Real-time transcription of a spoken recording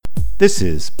This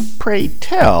is Pray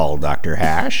Tell, Dr.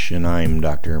 Hash, and I'm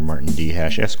Dr. Martin D.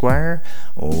 Hash, Esquire,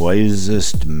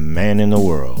 wisest man in the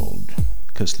world,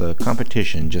 'cause the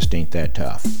competition just ain't that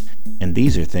tough. And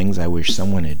these are things I wish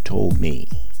someone had told me.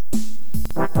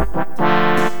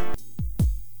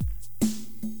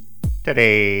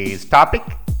 Today's topic,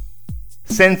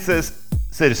 Census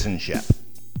Citizenship.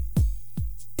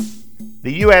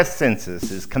 The U.S. Census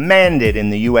is commanded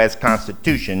in the U.S.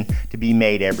 Constitution to be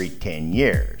made every 10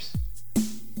 years.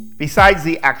 Besides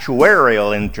the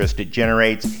actuarial interest it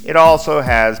generates, it also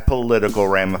has political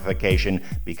ramification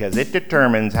because it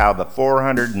determines how the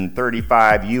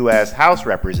 435 U.S. House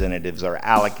representatives are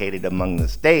allocated among the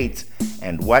states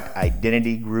and what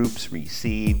identity groups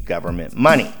receive government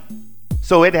money.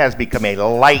 So it has become a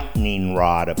lightning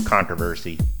rod of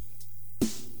controversy.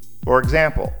 For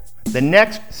example, the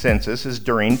next census is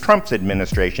during Trump's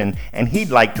administration, and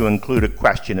he'd like to include a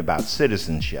question about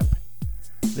citizenship.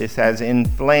 This has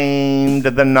inflamed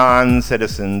the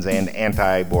non-citizens and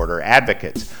anti-border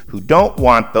advocates who don't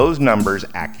want those numbers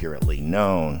accurately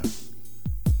known.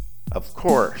 Of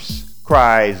course,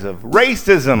 cries of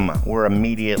racism were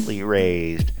immediately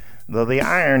raised, though the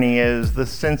irony is the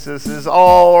census is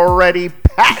already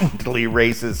patently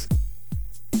racist.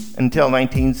 Until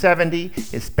 1970,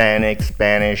 Hispanic,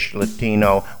 Spanish,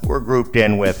 Latino were grouped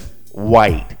in with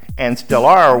white, and still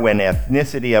are when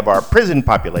ethnicity of our prison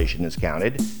population is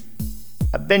counted.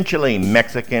 Eventually,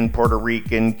 Mexican, Puerto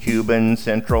Rican, Cuban,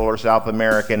 Central or South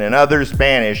American, and other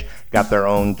Spanish got their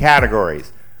own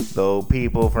categories, though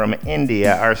people from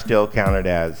India are still counted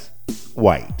as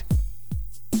white.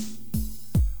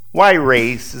 Why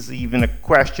race is even a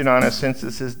question on a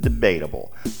census is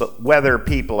debatable, but whether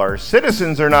people are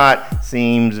citizens or not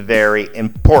seems very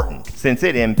important since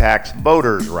it impacts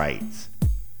voters' rights.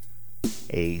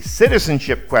 A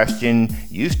citizenship question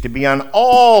used to be on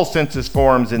all census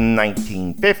forms in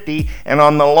 1950 and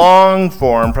on the long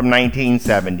form from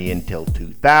 1970 until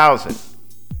 2000.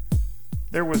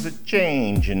 There was a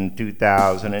change in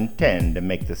 2010 to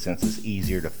make the census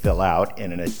easier to fill out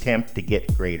in an attempt to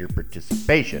get greater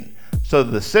participation, so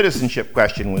the citizenship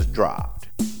question was dropped.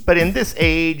 But in this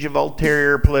age of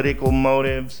ulterior political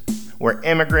motives, where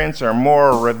immigrants are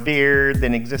more revered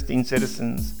than existing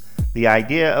citizens, the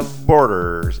idea of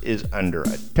borders is under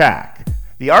attack.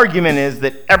 The argument is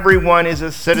that everyone is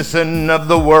a citizen of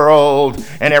the world,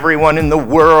 and everyone in the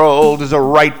world is a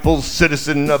rightful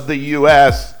citizen of the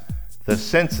U.S. The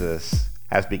census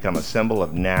has become a symbol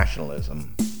of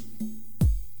nationalism.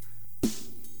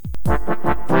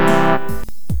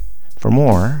 For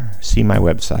more, see my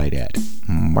website at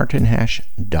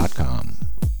martinhash.com.